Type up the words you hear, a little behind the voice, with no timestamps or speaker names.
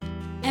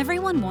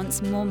Everyone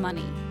wants more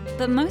money,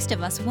 but most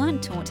of us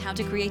weren't taught how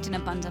to create an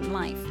abundant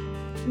life.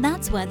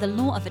 That's where the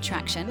Law of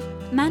Attraction,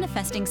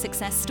 Manifesting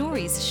Success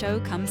Stories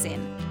show comes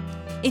in.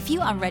 If you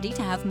are ready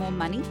to have more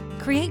money,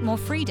 create more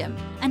freedom,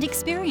 and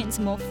experience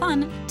more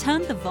fun,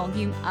 turn the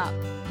volume up.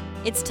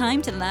 It's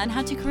time to learn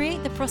how to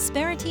create the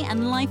prosperity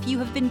and life you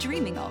have been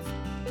dreaming of.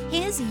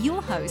 Here's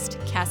your host,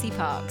 Cassie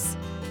Parks.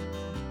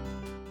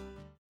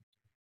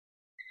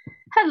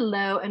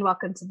 Hello and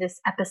welcome to this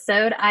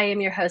episode. I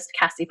am your host,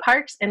 Cassie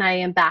Parks, and I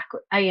am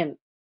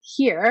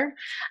here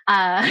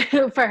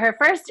for her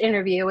first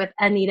interview with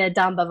Anita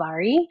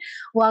Dambavari.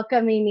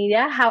 Welcome,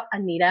 Anita.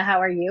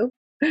 How are you?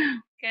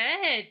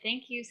 Good.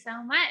 Thank you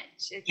so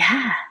much. It's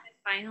nice to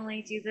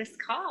finally do this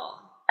call.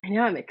 I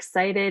know. I'm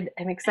excited.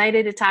 I'm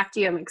excited to talk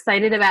to you. I'm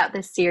excited about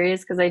this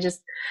series because I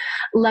just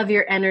love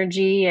your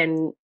energy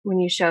and when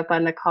you show up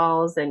on the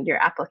calls and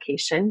your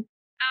application.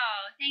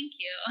 Oh, thank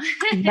you.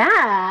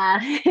 Yeah.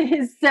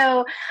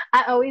 So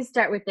I always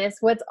start with this.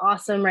 What's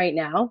awesome right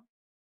now?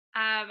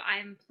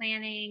 I'm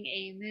planning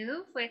a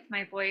move with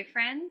my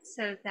boyfriend.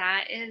 So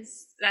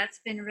that's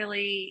been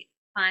really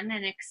fun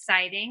and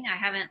exciting. I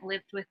haven't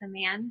lived with a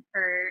man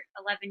for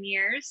 11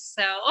 years.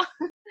 So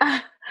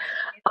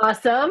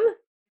Awesome.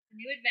 It's a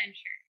new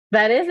adventure.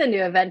 That is a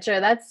new adventure.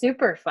 That's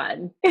super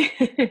fun.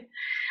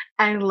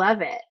 I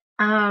love it.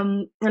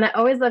 And I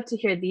always love to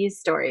hear these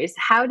stories.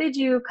 How did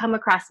you come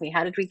across me?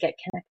 How did we get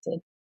connected?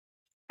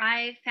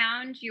 I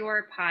found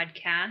your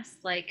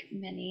podcast, like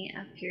many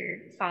of your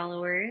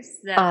followers.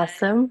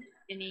 Awesome.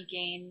 Ginny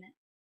Gain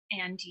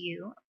and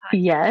You podcast.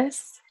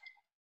 Yes.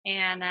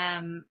 And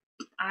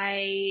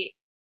I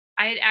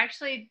had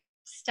actually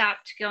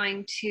stopped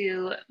going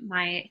to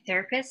my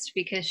therapist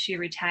because she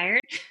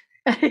retired.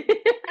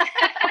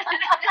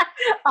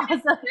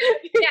 Awesome.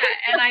 Yeah,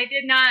 and I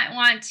did not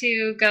want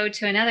to go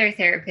to another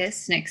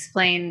therapist and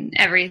explain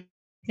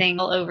everything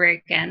all over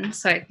again.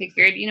 So I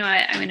figured, you know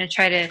what, I'm going to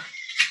try to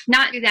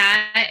not do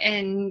that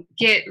and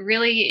get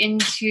really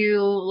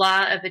into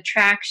law of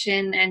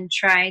attraction and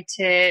try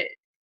to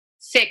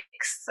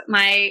fix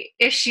my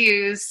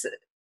issues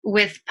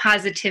with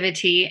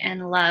positivity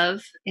and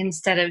love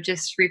instead of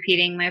just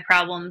repeating my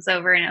problems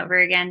over and over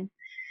again.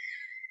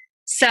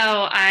 So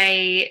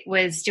I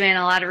was doing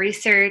a lot of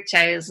research.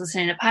 I was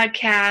listening to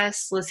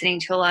podcasts, listening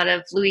to a lot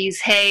of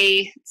Louise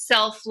Hay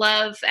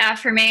self-love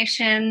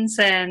affirmations.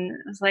 And I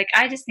was like,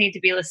 I just need to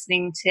be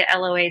listening to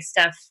LOA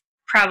stuff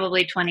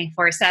probably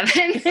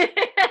 24/7. So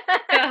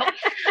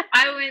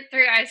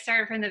I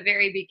started from the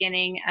very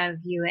beginning of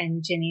you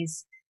and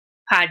Ginny's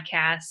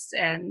podcast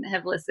and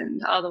have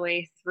listened all the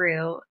way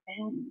through,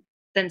 and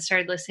then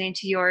started listening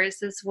to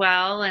yours as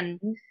well and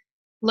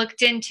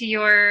looked into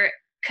your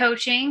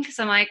coaching because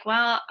I'm like,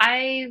 well,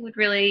 I would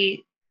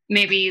really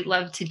maybe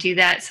love to do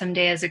that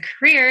someday as a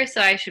career. So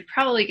I should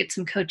probably get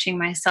some coaching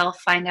myself,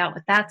 find out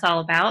what that's all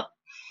about.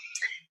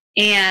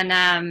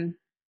 And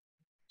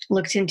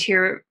looked into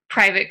your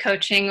private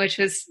coaching, which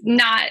was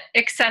not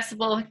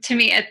accessible to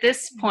me at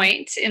this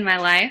point in my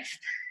life.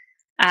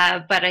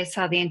 But I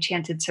saw the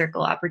Enchanted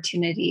Circle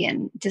opportunity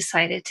and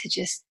decided to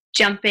just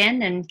jump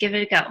in and give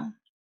it a go.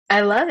 I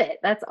love it.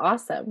 That's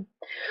awesome.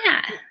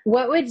 Yeah.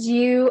 What would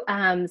you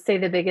say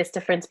the biggest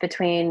difference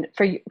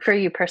for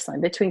you personally,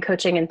 between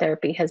coaching and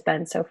therapy has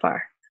been so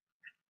far?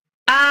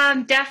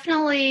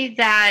 Definitely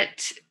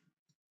that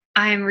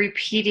I'm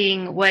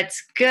repeating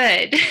what's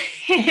good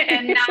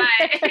and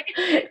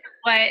not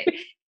what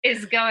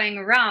is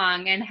going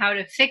wrong and how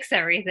to fix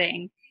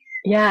everything.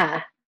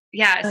 Yeah.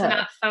 Yeah. So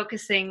not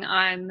focusing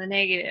on the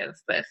negative,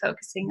 but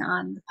focusing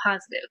on the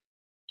positive.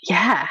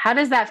 Yeah. How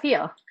does that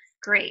feel?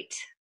 Great.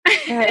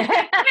 So much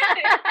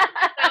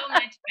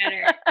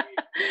better.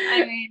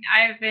 I mean,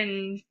 I've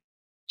been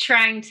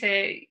trying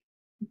to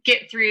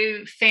get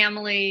through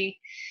family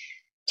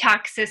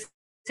toxicity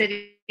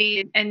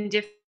and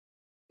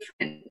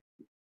different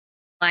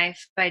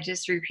life by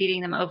just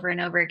repeating them over and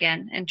over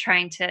again and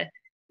trying to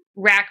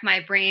rack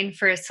my brain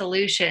for a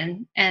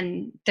solution,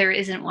 and there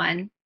isn't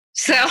one.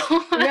 So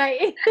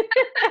right.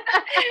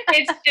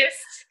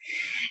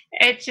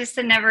 it's just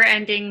a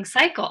never-ending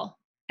cycle.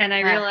 And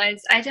I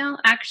realized I don't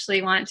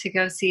actually want to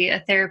go see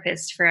a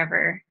therapist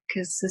forever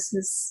because this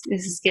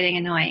is getting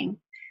annoying.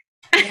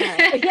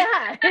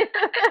 Yeah.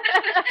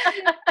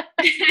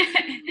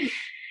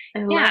 I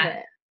love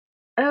it.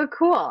 Oh,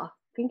 cool.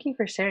 Thank you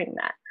for sharing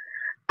that.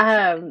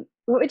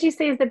 What would you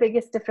say is the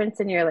biggest difference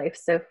in your life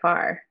so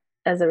far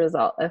as a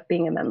result of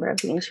being a member of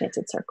the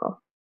Enchanted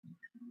Circle?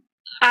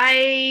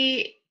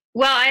 I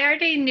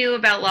already knew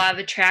about law of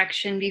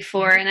attraction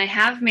before, and I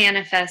have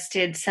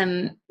manifested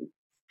some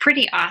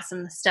pretty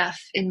awesome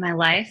stuff in my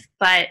life,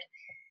 but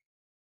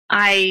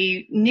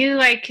I knew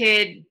I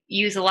could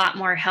use a lot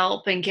more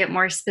help and get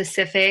more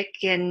specific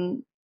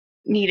and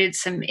needed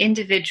some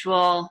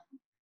individual,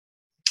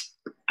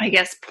 I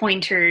guess,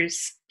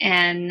 pointers.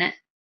 And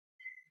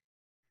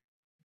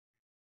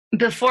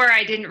before,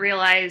 I didn't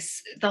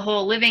realize the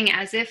whole living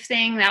as if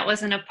thing, that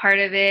wasn't a part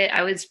of it.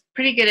 I was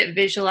pretty good at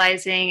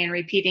visualizing and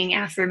repeating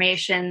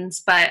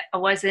affirmations, but I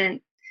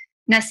wasn't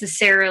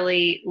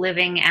necessarily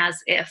living as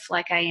if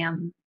like I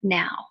am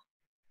now.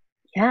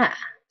 Yeah.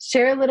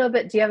 Share a little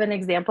bit. Do you have an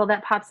example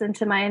that pops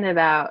into mind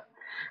about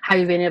how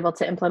you've been able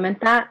to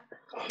implement that?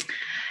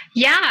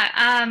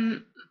 Yeah.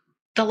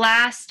 The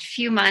last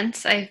few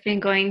months, I've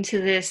been going to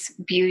this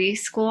beauty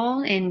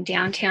school in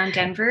downtown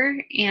Denver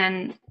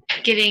and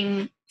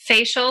getting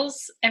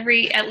facials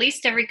at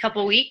least every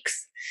couple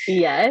weeks.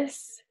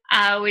 Yes.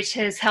 Which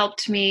has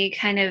helped me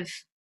kind of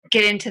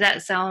get into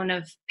that zone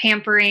of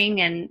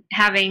pampering and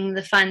having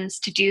the funds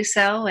to do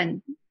so.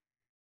 And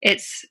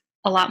it's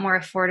a lot more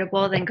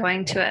affordable than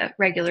going to a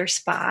regular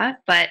spa,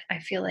 but I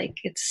feel like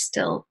it's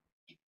still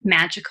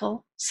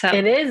magical. So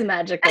it is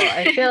magical.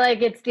 I feel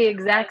like it's the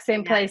exact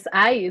same place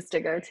I used to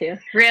go to.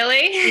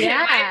 Really?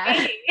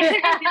 Yeah.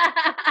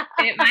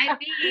 It might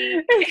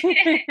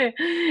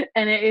be.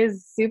 And it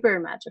is super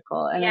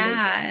magical. And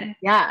yeah.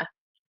 Yeah.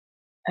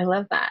 I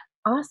love that.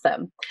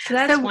 Awesome. So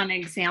that's one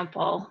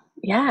example.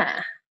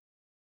 Yeah.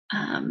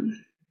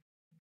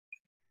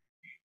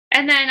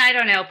 And then, I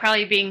don't know,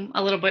 probably being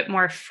a little bit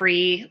more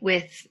free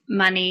with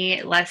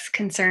money, less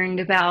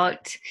concerned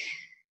about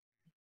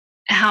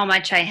how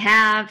much I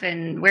have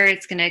and where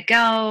it's going to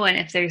go and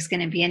if there's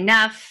going to be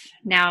enough.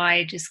 Now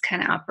I just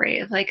kind of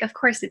operate like, of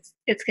course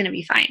it's going to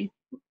be fine.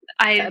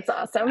 That's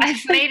awesome.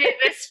 I've made it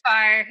this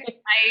far.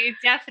 I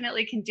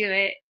definitely can do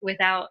it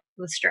without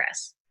the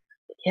stress.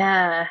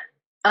 Yeah.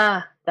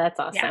 That's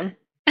awesome.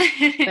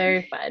 Yeah.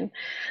 Very fun.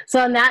 So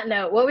on that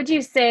note, what would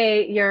you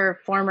say your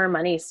former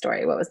money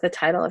story? What was the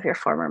title of your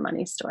former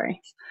money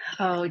story?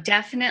 Oh,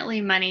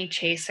 definitely Money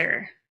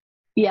Chaser.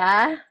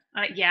 Yeah?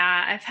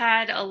 Yeah, I've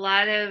had a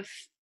lot of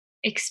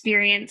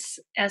experience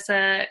as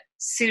a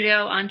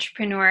pseudo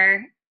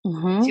entrepreneur,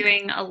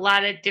 doing a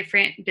lot of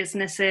different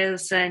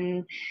businesses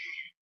and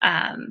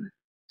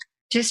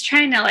just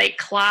trying to like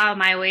claw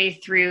my way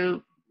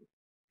through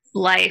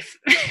life.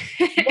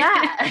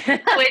 Yeah.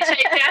 Which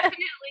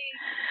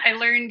I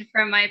learned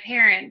from my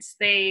parents.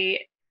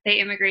 They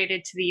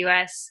immigrated to the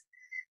US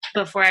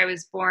before I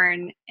was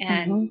born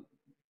and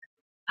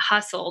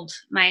hustled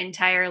my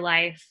entire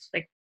life.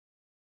 Like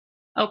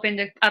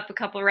opened up a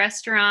couple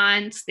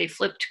restaurants, they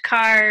flipped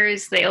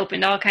cars, they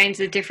opened all kinds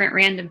of different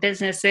random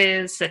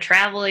businesses, a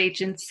travel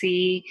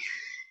agency,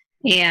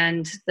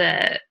 and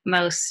the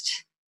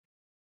most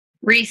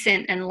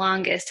recent and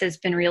longest has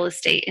been real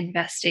estate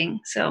investing.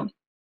 So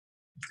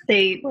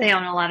they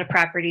own a lot of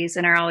properties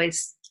and are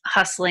always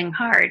hustling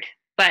hard,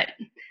 but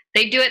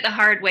they do it the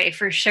hard way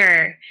for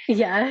sure.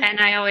 Yeah. And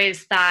I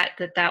always thought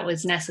that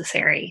was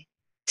necessary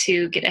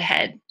to get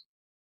ahead.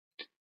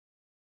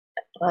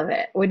 Love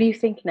it. What do you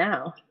think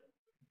now?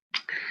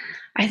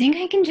 I think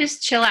I can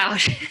just chill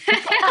out.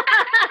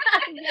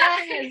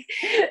 Yes.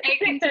 I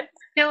can just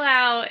chill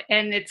out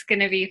and it's going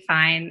to be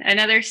fine.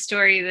 Another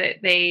story that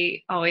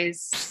they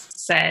always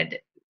said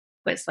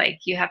was like,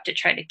 you have to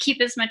try to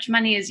keep as much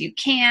money as you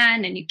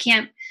can and you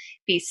can't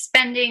be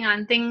spending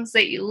on things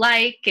that you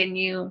like, and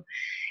you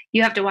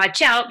have to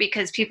watch out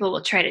because people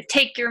will try to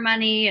take your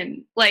money,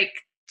 and like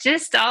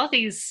just all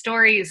these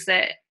stories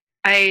that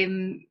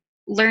I'm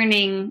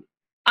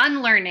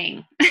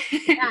unlearning.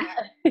 Yeah.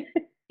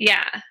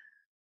 Yeah.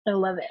 I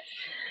love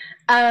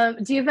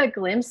it. Do you have a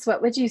glimpse?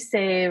 What would you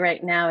say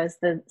right now is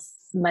the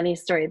money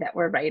story that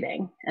we're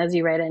writing as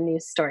you write a new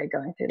story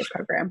going through the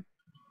program?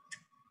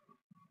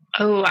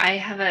 Oh, I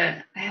have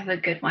a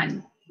good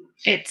one.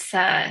 It's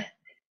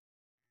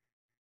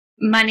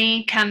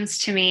money comes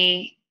to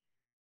me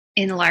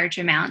in large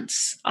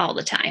amounts all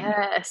the time.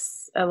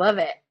 Yes, I love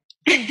it.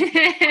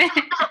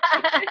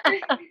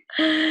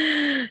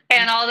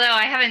 And although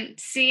I haven't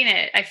seen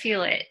it, I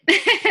feel it.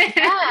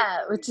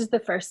 Yeah, which is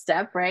the first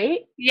step,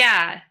 right?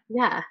 Yeah.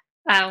 Yeah.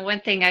 One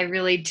thing I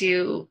really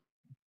do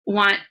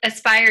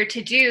aspire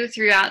to do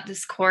throughout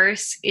this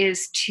course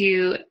is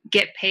to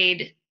get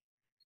paid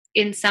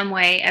in some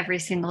way every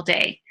single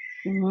day.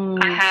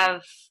 I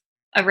have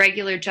a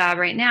regular job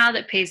right now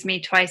that pays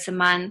me twice a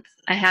month.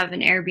 I have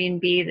an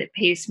Airbnb that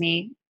pays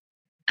me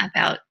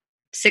about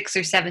 6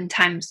 or 7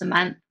 times a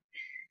month.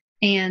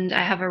 And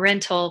I have a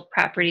rental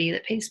property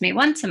that pays me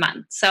once a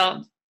month.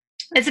 So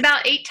it's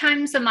about 8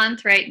 times a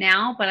month right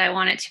now, but I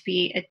want it to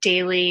be a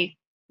daily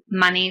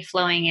money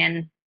flowing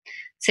in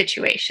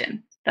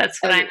situation.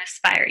 That's what I'm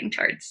aspiring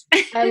towards.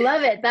 I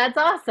love it. That's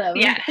awesome.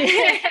 Yeah. So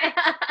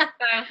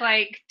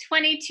like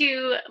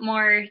 22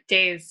 more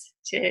days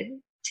to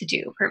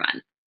do per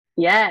month.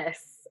 Yes.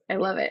 I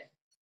love it.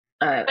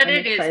 But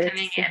it is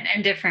coming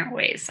in different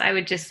ways. I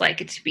would just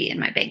like it to be in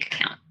my bank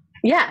account.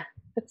 Yeah.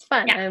 It's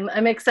fun. Yeah.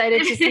 I'm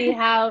excited to see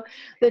how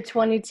the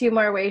 22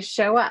 more ways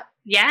show up.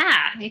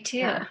 Yeah, me too.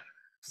 Yeah.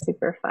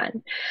 Super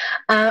fun.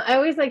 I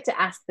always like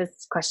to ask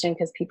this question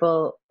because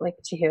people like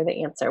to hear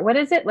the answer. What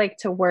is it like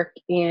to work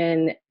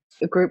in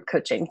group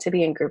coaching, to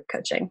be in group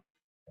coaching?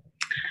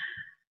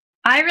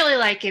 I really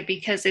like it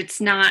because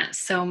it's not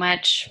so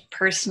much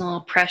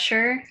personal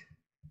pressure.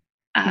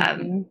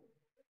 And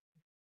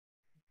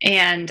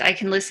I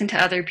can listen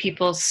to other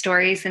people's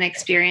stories and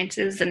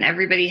experiences, and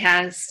everybody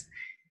has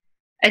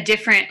a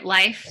different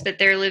life that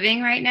they're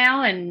living right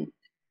now. And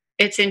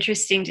it's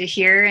interesting to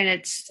hear,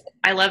 and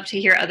I love to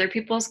hear other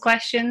people's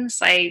questions.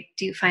 I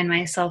do find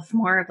myself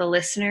more of a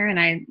listener, and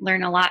I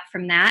learn a lot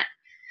from that.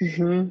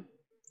 Mm-hmm.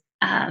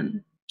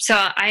 So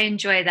I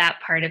enjoy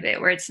that part of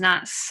it, where it's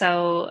not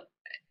so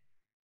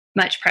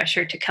much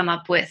pressure to come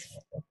up with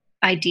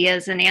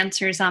ideas and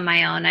answers on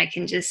my own. I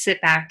can just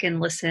sit back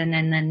and listen,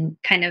 and then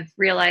kind of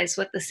realize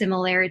what the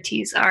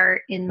similarities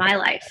are in my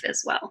life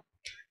as well.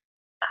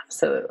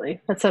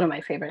 Absolutely. That's one of my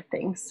favorite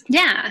things.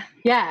 Yeah.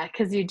 Yeah.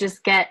 Cause you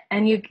just get,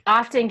 and you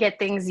often get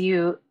things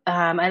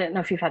I don't know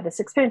if you've had this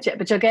experience yet,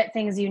 but you'll get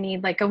things you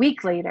need like a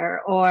week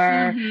later,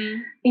 or,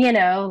 you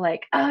know,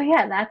 like, oh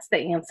yeah, that's the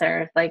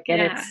answer. Like,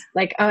 and it's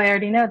like, oh, I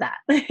already know that.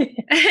 Yeah.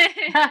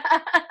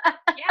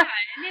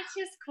 And it's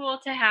just cool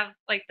to have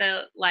like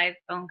the live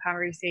phone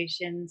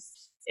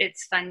conversations.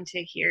 It's fun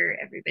to hear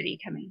everybody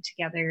coming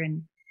together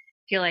and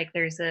feel like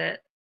there's a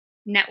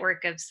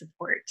network of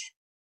support.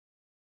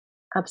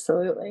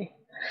 Absolutely.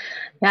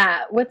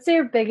 Yeah. What's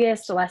your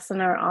biggest lesson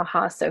or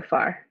aha so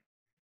far?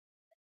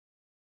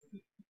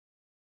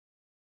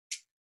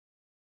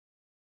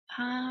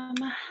 I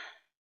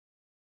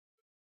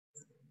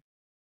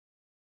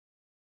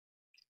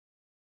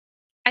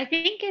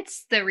think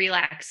it's the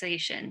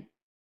relaxation.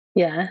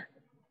 Yeah.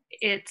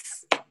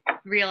 It's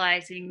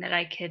realizing that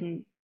I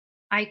can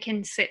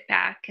sit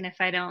back, and if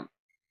I don't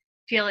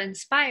feel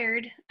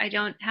inspired, I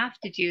don't have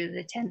to do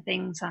the 10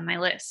 things on my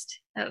list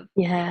of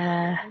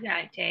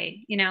that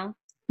day, you know?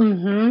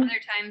 Mm-hmm. Other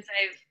times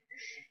I've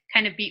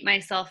kind of beat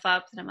myself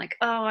up, and I'm like,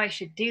 oh, I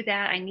should do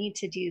that. I need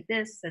to do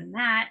this and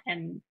that.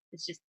 And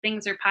it's just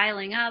things are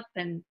piling up,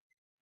 and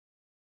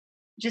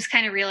just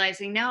kind of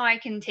realizing, no, I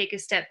can take a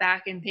step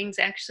back, and things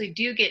actually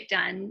do get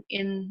done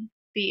in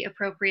the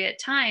appropriate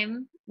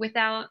time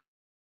without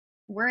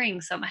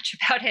worrying so much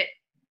about it.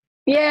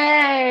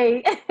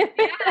 Yay!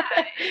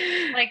 Yeah,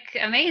 like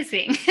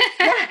amazing.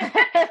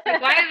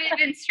 Like, why have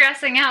you been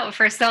stressing out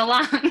for so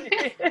long?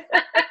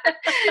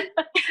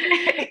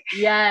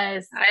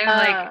 Yes.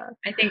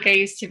 I think I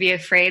used to be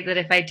afraid that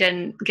if I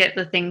didn't get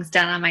the things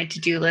done on my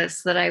to-do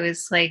list, that I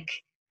was like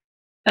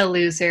a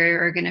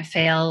loser or going to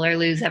fail or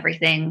lose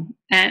everything.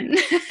 And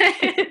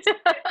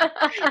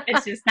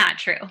it's just not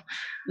true.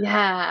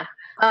 Yeah.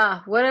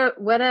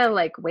 What a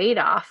like weight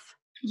off.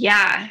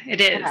 Yeah,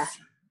 it is.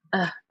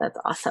 That's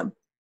awesome.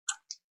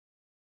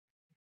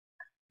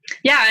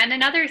 Yeah. And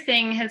another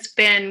thing has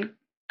been,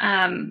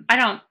 I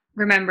don't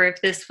remember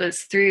if this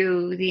was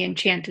through the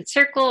Enchanted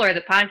Circle or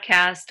the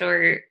podcast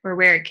or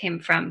where it came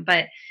from,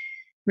 but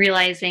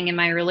realizing in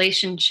my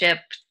relationship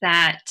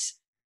that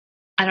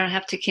I don't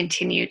have to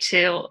continue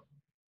to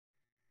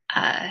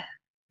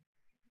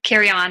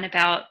carry on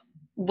about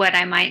what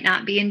I might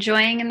not be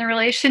enjoying in the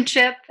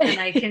relationship. And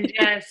I can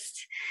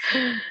just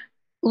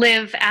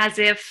live as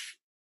if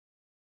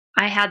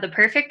I had the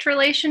perfect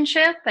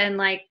relationship, and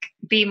like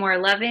be more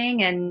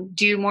loving and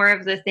do more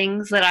of the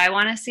things that I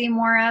want to see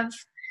more of,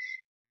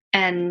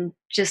 and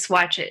just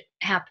watch it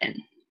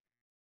happen.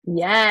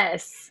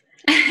 Yes.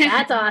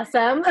 That's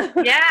awesome.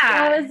 Yeah.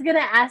 I was going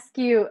to ask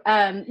you,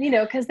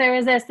 because there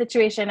was a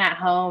situation at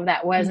home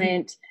that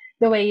wasn't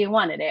the way you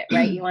wanted it,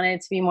 right? You wanted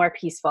it to be more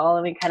peaceful,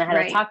 and we kind of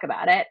had to talk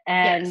about it.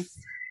 And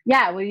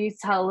will you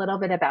tell a little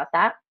bit about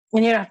that?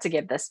 And you don't have to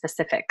give the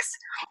specifics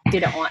if you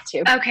don't want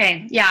to.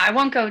 Okay. Yeah. I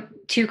won't go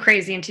too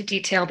crazy into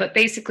detail, but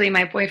basically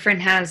my boyfriend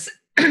has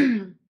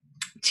 2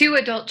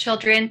 adult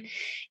children,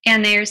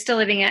 and they're still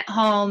living at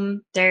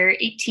home. They're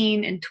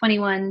 18 and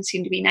 21,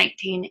 soon to be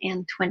 19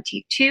 and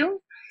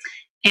 22.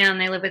 And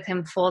they live with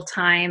him full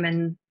time.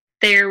 And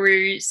there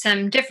were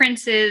some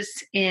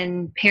differences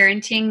in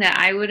parenting that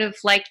I would have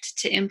liked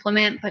to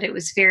implement, but it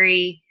was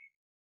very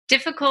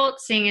difficult,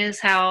 seeing as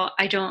how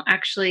I don't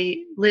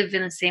actually live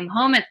in the same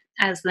home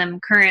as them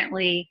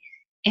currently,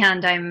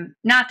 and I'm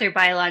not their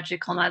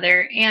biological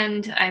mother,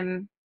 and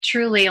I'm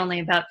truly only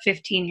about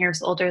 15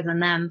 years older than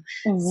them.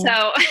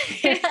 So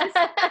the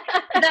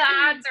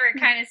odds were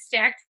kind of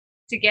stacked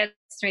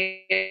against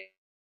me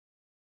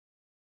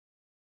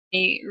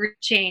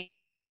reaching.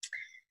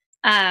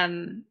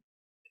 And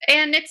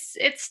it's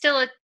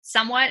still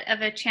somewhat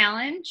of a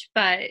challenge,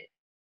 but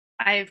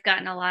I've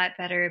gotten a lot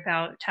better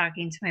about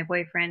talking to my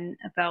boyfriend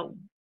about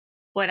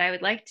what I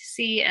would like to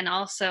see, and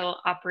also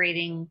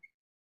operating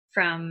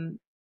from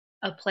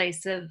a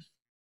place of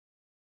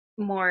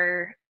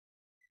more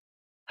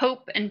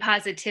hope and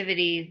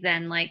positivity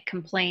than like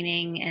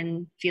complaining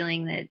and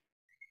feeling that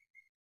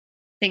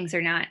things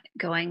are not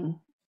going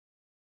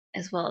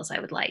as well as I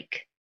would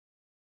like.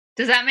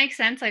 Does that make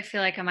sense? I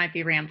feel like I might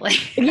be rambling.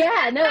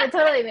 Yeah, no, it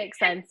totally makes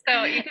sense.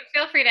 So you can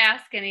feel free to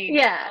ask any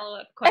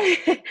follow-up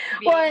questions.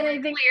 Well, and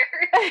I think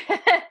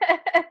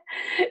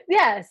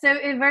yeah. So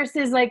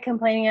versus like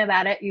complaining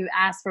about it, you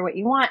ask for what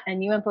you want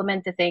and you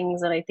implement the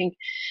things. And I think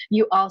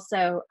you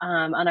also,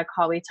 on a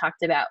call, we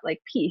talked about like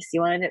peace.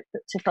 You wanted it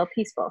to feel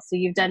peaceful. So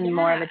you've done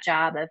more of a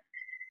job of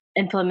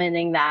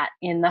implementing that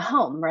in the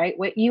home, right?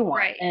 What you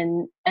want,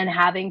 and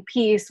having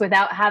peace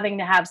without having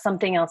to have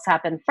something else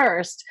happen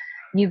first.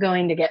 You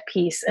going to get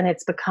peace, and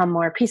it's become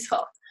more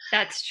peaceful.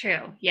 That's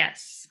true.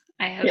 Yes.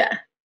 I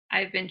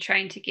I've been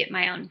trying to get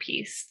my own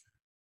peace,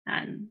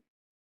 and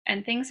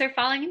things are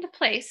falling into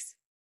place.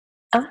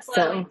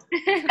 Awesome.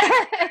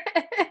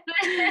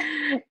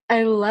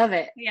 I love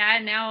it. Yeah.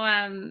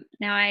 Now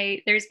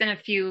there's been a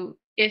few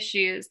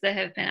issues that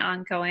have been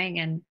ongoing,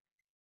 and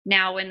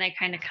now when they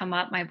kind of come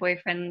up, my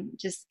boyfriend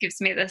just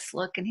gives me this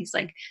look and he's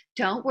like,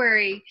 don't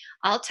worry,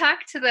 I'll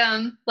talk to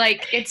them.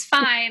 Like, it's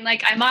fine.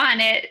 Like, I'm on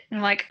it. And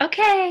I'm like,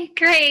 okay,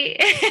 great.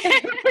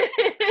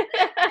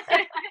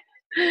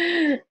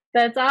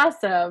 That's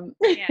awesome.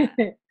 Yeah.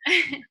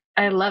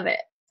 I love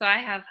it. So I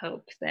have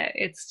hope that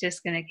it's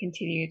just going to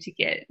continue to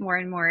get more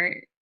and more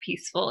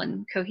peaceful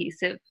and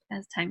cohesive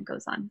as time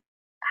goes on.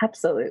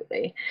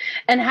 Absolutely.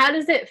 And how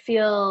does it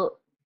feel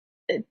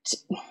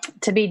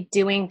to be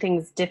doing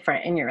things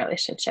different in your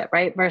relationship,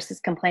 right?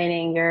 Versus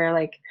complaining, you're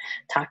like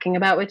talking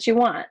about what you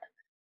want.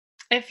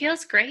 It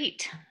feels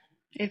great.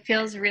 It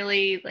feels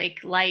really like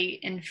light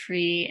and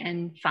free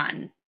and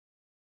fun.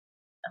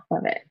 I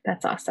love it.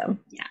 That's awesome.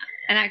 Yeah.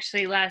 And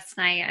actually last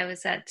night I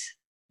was at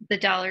the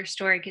dollar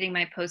store getting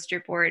my poster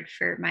board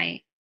for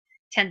my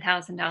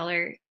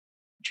 $10,000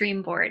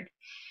 dream board.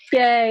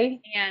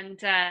 Yay. And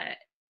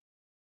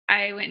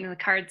I went into the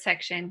card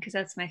section because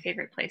that's my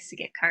favorite place to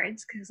get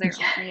cards because they're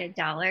only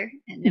 $1.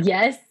 And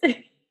yes.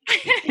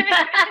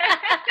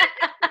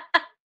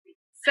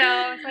 So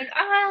I was like,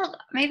 oh, well,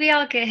 maybe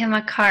I'll get him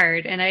a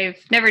card. And I've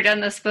never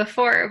done this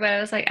before, but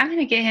I was like, I'm going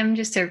to get him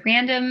just a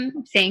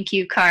random thank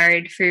you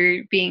card for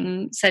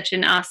being such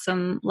an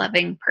awesome,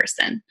 loving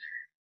person.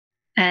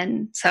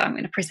 And so I'm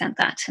going to present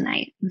that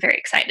tonight. I'm very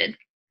excited.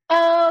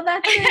 Oh,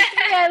 that's amazing.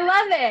 I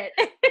love it.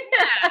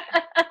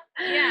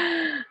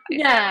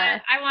 Yeah.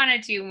 So I want to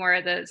do more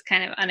of those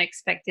kind of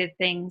unexpected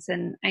things.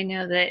 And I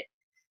know that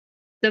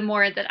the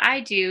more that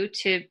I do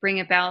to bring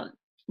about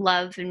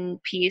love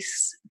and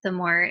peace, the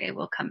more it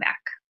will come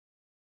back.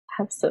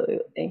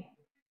 Absolutely.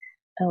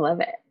 I love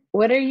it.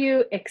 What are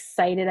you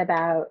excited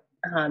about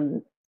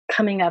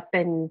coming up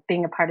and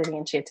being a part of the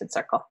Enchanted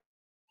Circle?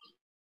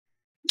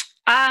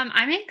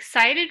 I'm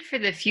excited for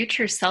the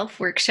Future Self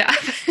workshop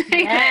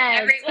that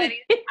everybody's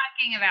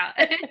talking about.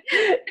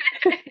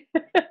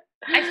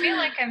 I feel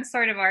like I'm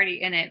sort of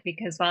already in it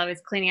because while I was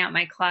cleaning out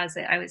my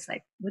closet, I was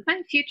like, would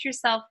my future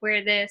self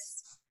wear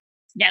this?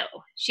 No,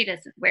 she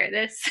doesn't wear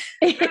this.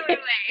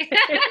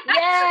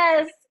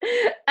 Yes,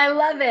 I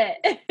love it.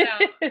 So,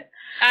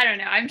 I don't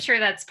know. I'm sure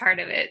that's part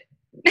of it.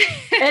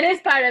 It is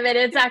part of it.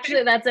 It's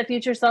actually, that's a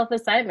future self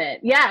assignment.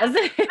 Yes.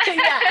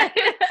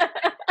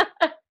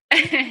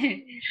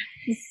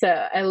 So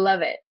I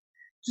love it.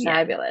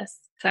 Fabulous.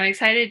 So I'm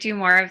excited to do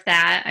more of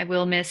that. I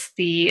will miss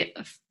the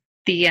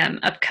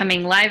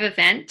upcoming live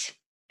event,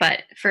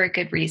 but for a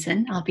good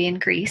reason. I'll be in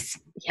Greece.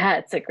 Yeah,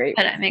 it's a great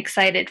But I'm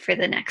excited for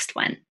the next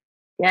one.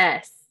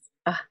 Yes.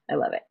 Oh, I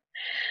love it.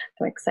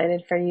 I'm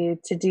excited for you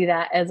to do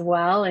that as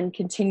well and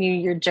continue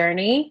your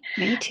journey.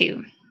 Me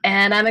too.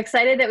 And I'm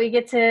excited that we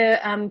get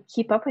to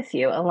keep up with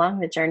you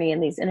along the journey in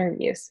these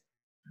interviews.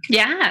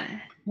 Yeah.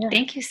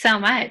 Thank you so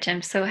much.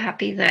 I'm so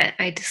happy that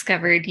I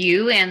discovered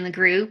you and the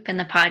group and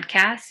the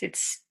podcast.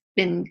 It's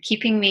been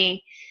keeping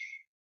me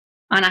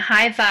on a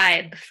high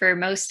vibe for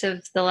most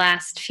of the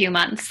last few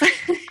months.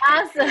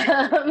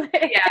 Awesome.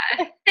 Yeah.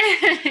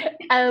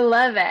 I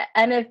love it.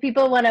 And if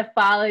people want to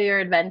follow your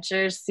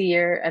adventures, see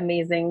your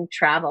amazing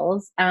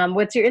travels,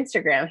 what's your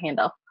Instagram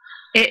handle?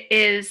 It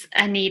is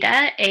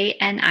Anita,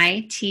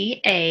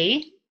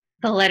 Anita,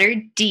 the letter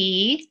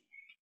D,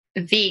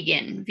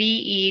 vegan,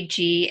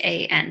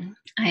 Vegan.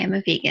 I am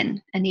a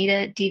vegan.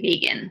 Anita D.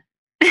 Vegan.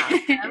 Awesome.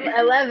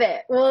 I love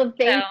it. Well,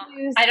 thank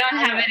you. I don't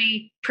have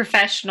any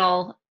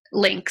professional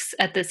links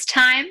at this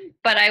time,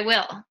 but I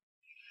will.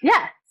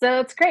 Yeah. So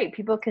it's great.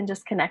 People can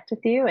just connect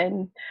with you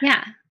and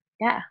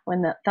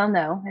when they'll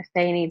know if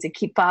they need to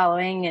keep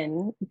following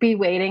and be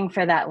waiting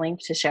for that link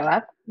to show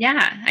up.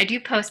 Yeah. I do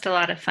post a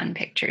lot of fun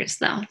pictures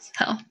though.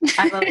 So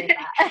I believe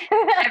that.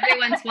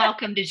 Everyone's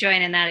welcome to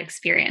join in that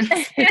experience.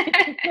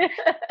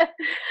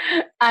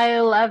 I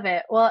love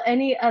it. Well,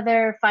 any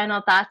other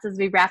final thoughts as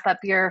we wrap up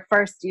your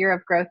first year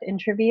of growth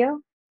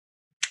interview?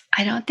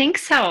 I don't think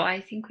so.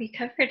 I think we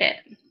covered it.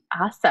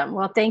 Awesome.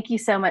 Well, thank you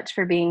so much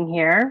for being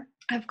here.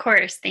 Of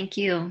course. Thank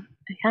you.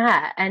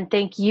 Yeah. And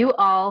thank you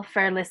all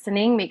for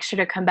listening. Make sure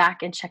to come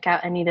back and check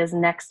out Anita's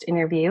next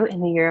interview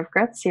in the Year of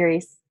Growth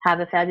series. Have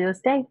a fabulous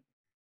day.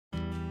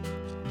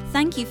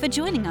 Thank you for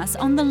joining us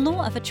on the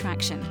Law of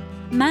Attraction,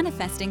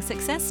 Manifesting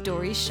Success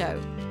Stories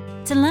show.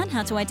 To learn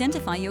how to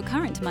identify your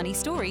current money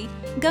story,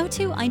 go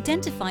to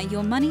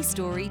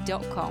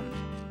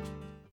identifyyourmoneystory.com.